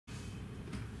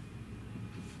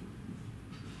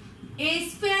a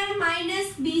square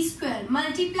minus b square.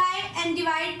 Multiply and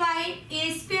divide by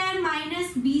a square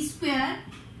minus b square.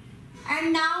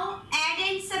 And now add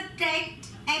and subtract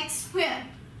x square.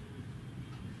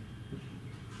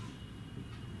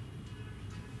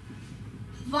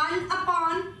 One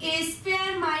upon a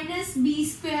square minus b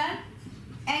square,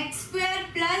 x square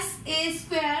plus a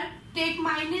square, take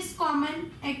minus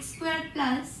common, x square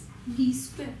plus b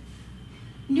square.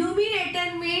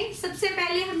 Numerator में सबसे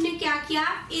पहले हमने क्या किया,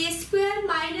 a square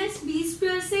minus b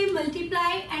square से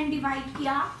multiply and divide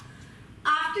किया.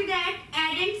 After that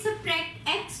add and subtract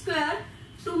x square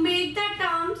to make the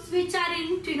terms which are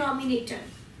in denominator.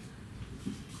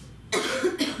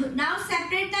 Now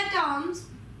separate the terms.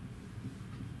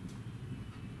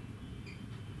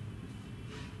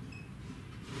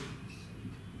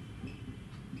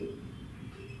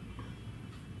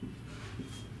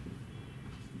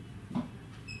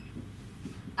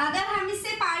 अगर हम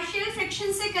इसे पार्शियल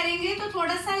फ्रैक्शन से करेंगे तो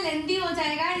थोड़ा सा लेंथी हो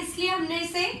जाएगा, इसलिए हमने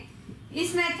इसे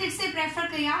इस मेथड से प्रेफर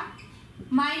किया.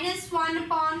 -1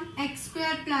 upon x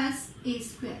square plus a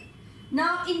square.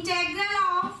 Now integral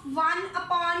of 1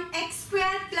 upon x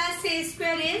square plus a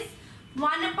square is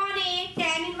 1 upon a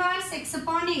tan inverse x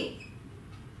upon a.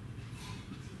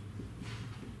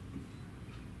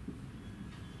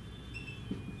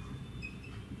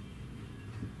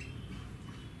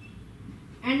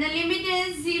 And the limit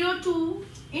is 0 to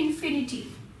infinity.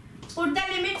 Put the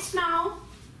limits now.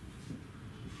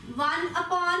 1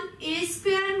 upon a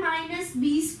square minus b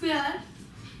square,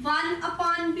 1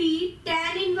 upon b,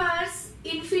 tan inverse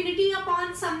infinity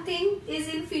upon something is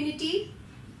infinity,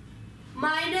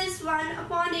 minus 1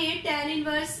 upon a tan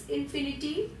inverse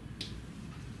infinity,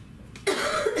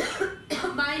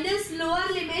 minus lower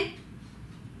limit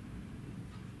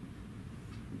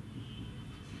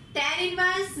tan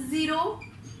inverse 0,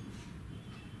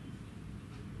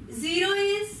 0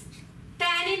 is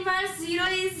tan inverse 0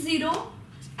 is 0.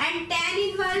 And tan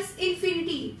inverse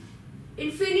infinity.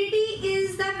 Infinity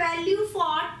is the value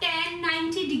for tan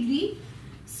 90 degree.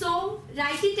 So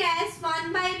write it as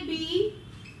 1 by b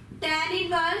tan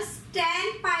inverse tan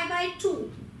pi by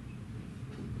 2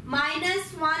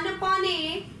 minus 1 upon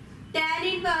a tan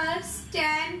inverse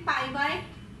tan pi by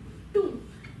 2.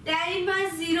 Tan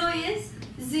inverse 0 is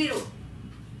 0.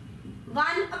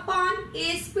 1 upon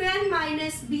a square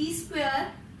minus b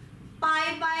square,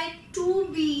 pi by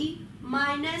 2b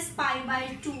minus pi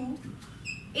by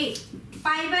 2a.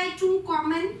 Pi by 2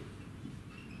 common.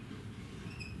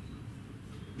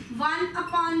 1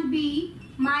 upon b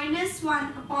minus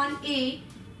 1 upon a.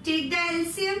 Take the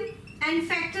LCM and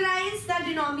factorize the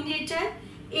denominator.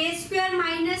 A square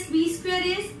minus b square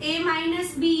is a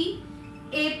minus b,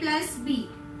 a plus b.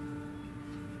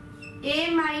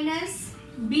 A minus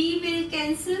b will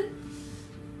cancel.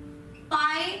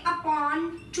 Pi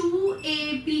upon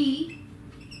 2ab,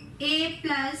 a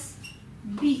plus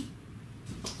b.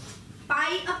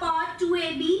 Pi upon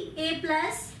 2ab, a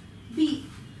plus b.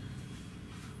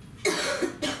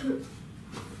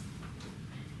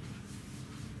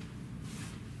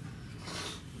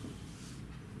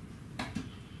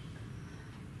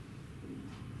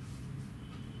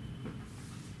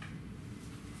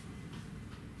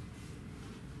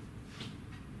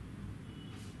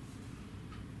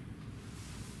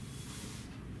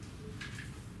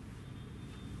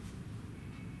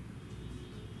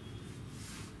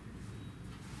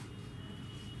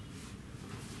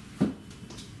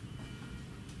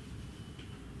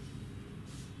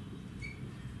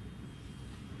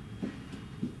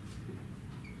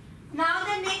 Now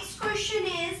the next question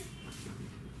is,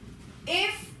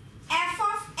 if f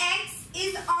of x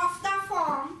is of the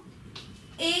form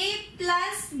a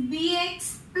plus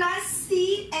bx plus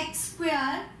cx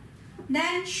square,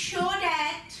 then show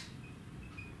that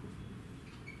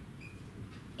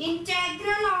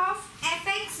integral of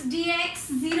fx dx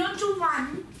 0 to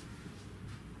 1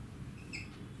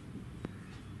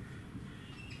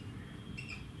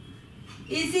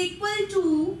 is equal to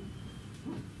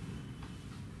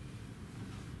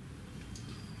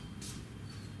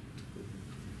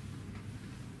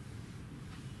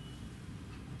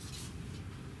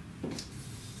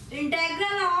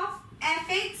integral of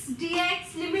fx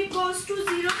dx limit goes to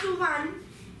 0 to 1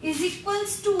 is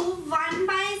equals to 1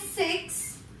 by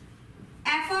 6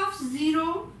 f of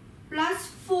 0 plus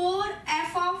 4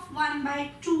 f of 1 by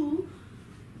 2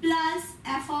 plus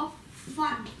f of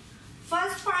 1.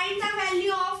 First find the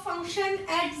value of function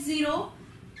at 0.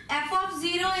 F of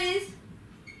 0 is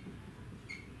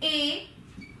a.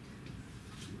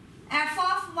 F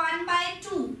of 1 by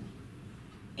 2,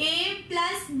 a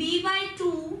plus b by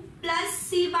 2 plus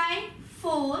c by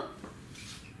 4.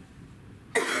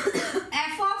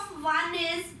 F of 1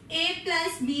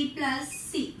 plus b plus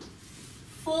c.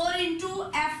 4 into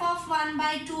f of 1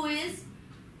 by 2 is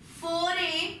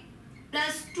 4a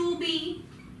plus 2b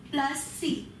plus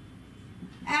c.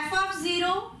 F of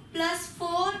 0 plus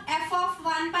 4 f of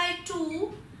 1 by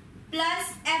 2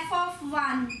 plus f of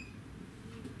 1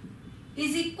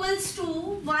 is equals to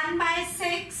 1 by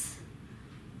 6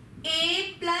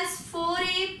 a plus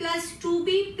 4a plus 2b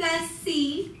plus c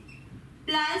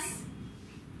plus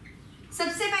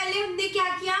सबसे पहले हमने क्या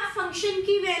किया, function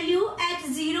की value eight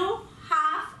 0,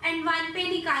 half and 1 पे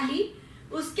निकाली.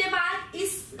 उसके बाद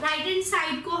इस राइट हैंड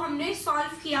साइड को हमने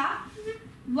सॉल्व किया.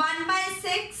 1 by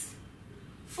 6,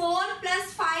 4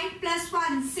 plus 5 plus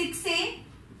 1 6a,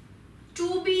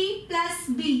 2b plus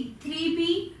b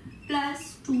 3b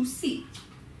plus 2c.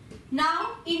 Now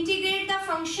integrate the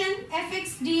function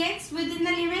fx dx within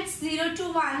the limits 0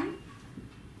 to 1.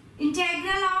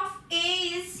 Integral of a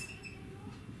is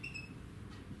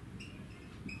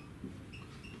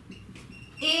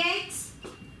ax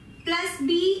plus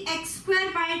b x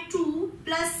square by 2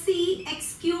 plus c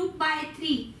x cube by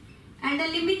 3 and the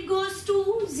limit goes to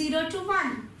 0 to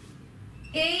 1.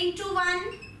 A into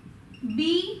 1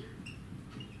 b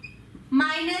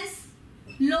minus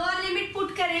lower limit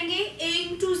put करेंगे a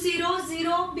into 0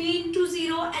 0 b into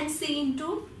 0 and c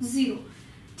into 0.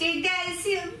 Take the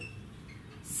LCM.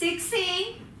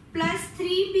 6a plus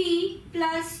 3b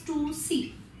plus 2c.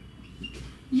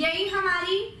 यही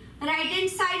हमारी right hand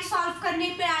side solve करने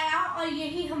पे आया और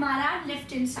यही हमारा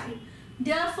left hand side.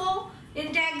 Therefore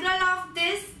integral of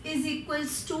this is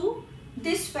equals to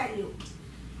this value.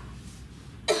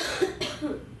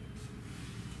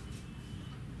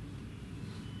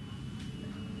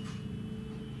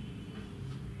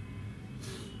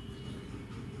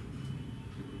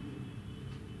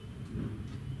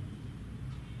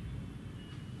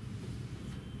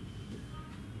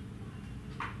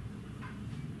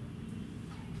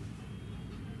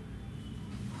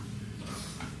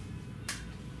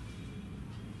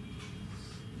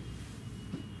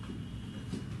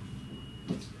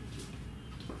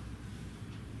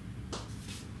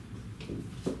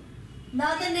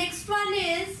 Now the next one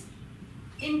is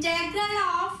integral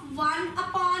of 1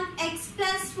 upon x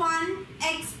plus 1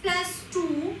 x plus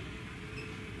 2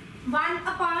 1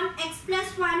 upon x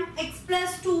plus 1 x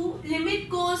plus 2 limit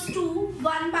goes to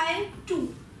 1 by 2.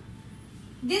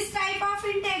 This type of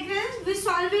integral we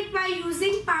solve it by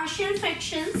using partial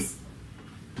fractions.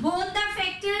 Both the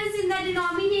factors in the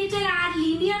denominator are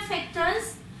linear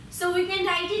factors, so we can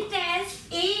write it as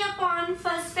a upon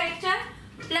first factor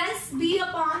plus b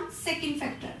upon second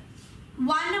factor.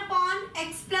 1 upon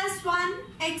x plus 1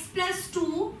 x plus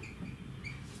 2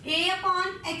 a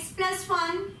upon x plus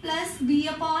 1 plus b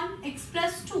upon x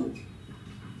plus 2.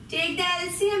 Take the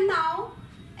LCM now.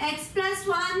 X plus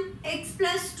 1 x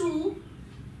plus 2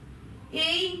 a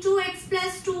into x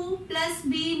plus 2 plus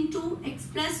b into x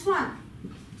plus 1.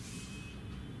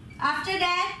 After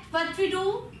that what we do?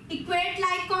 Equate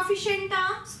like coefficient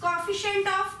terms. Coefficient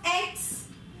of x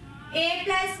a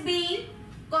plus b,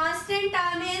 constant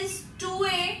term is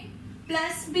 2a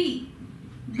plus b.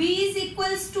 b is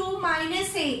equals to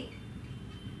minus a.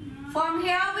 From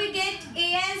here we get a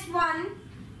as 1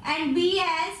 and b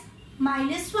as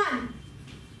minus 1.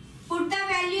 Put the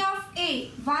value of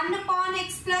a. 1 upon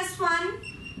x plus 1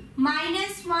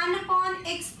 minus 1 upon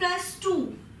x plus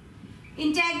 2.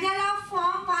 Integral of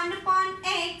form 1 upon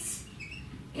x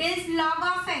is log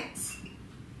of x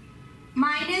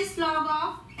minus log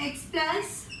of x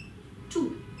plus 2.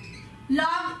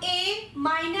 Log a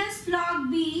minus log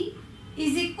b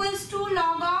is equals to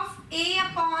log of a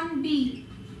upon b.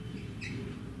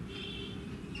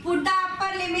 Put the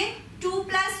upper limit. 2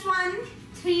 plus 1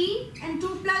 3 and 2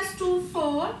 plus 2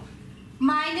 4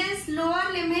 minus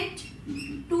lower limit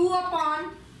 2 upon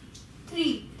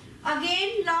 3.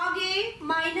 Again log a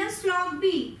minus log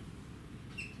b.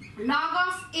 Log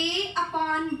of a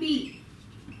upon b.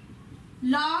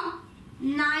 Log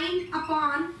 9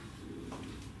 upon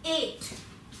 8.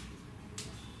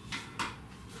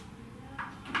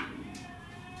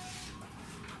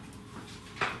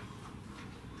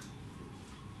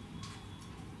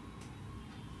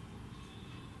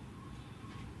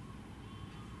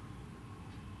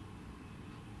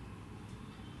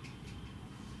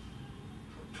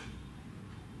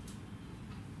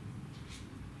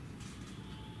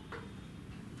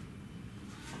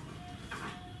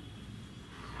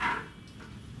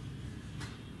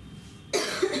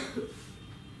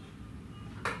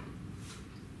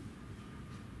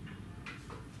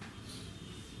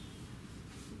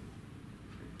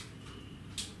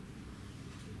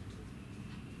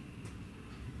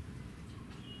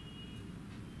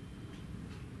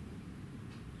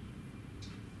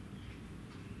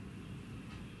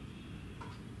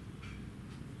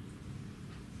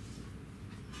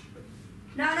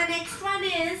 Now the next one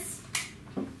is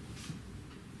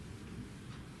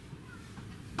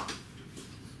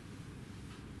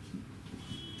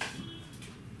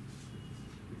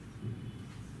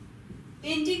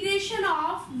integration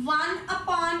of 1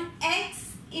 upon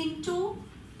x into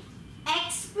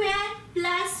x square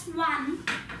plus 1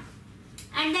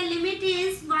 and the limit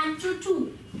is 1 to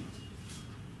 2.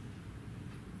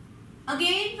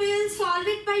 Again we will solve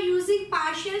it by using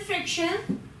partial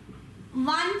fraction.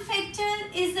 One factor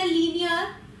is the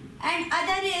linear and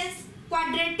other is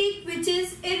quadratic, which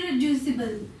is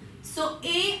irreducible. So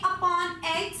a upon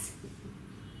x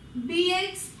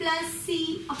bx plus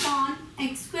c upon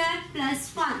x square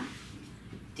plus 1.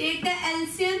 Take the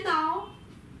LCM now.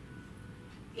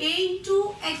 A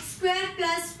into x square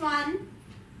plus 1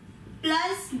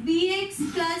 plus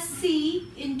bx plus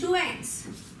c into x.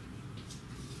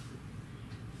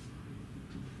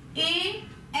 A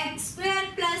x square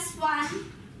plus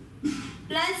 1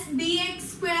 plus bx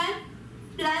square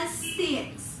plus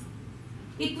cx.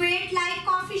 Equate like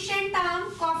coefficient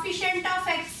term. Coefficient of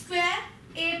x square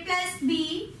a plus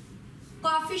b.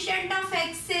 Coefficient of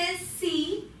x is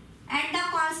c and the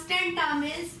constant term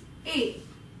is a.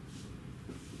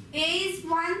 A is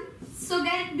 1, so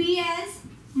get b as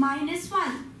minus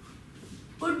 1.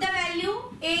 Put the value.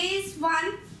 A is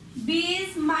 1, b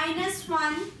is minus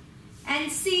 1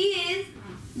 and c is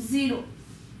 0.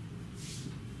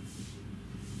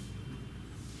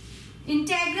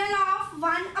 Integral of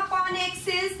 1 upon x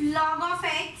is log of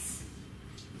x.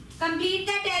 Complete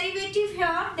the derivative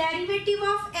here. Derivative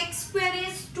of x square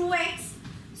is 2x.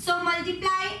 So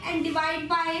multiply and divide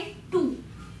by 2.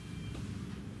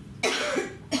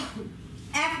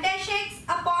 F dash x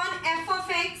upon f of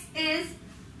x is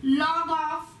log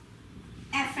of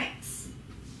fx.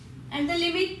 And the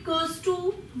limit goes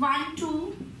to 1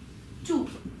 to 2.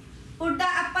 Put the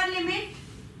upper limit.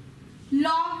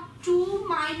 Log 2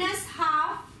 minus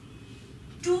half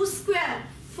 2 square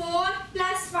 4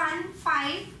 plus 1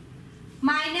 5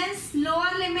 minus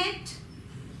lower limit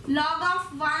log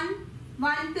of 1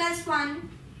 1 plus 1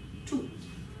 2.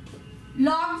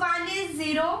 Log 1 is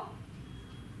 0.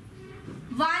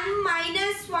 1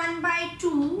 minus 1 by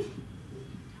 2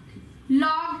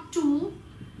 log 2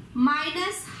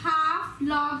 minus half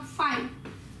log 5.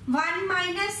 1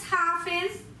 minus half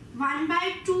is 1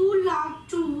 by 2 log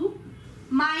 2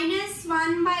 minus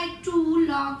 1 by 2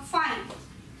 log 5.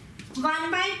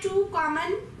 1 by 2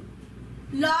 common.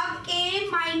 Log a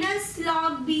minus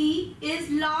log b is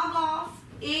log of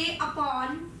a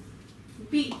upon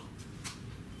b.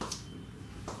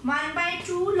 1 by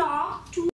 2 log 2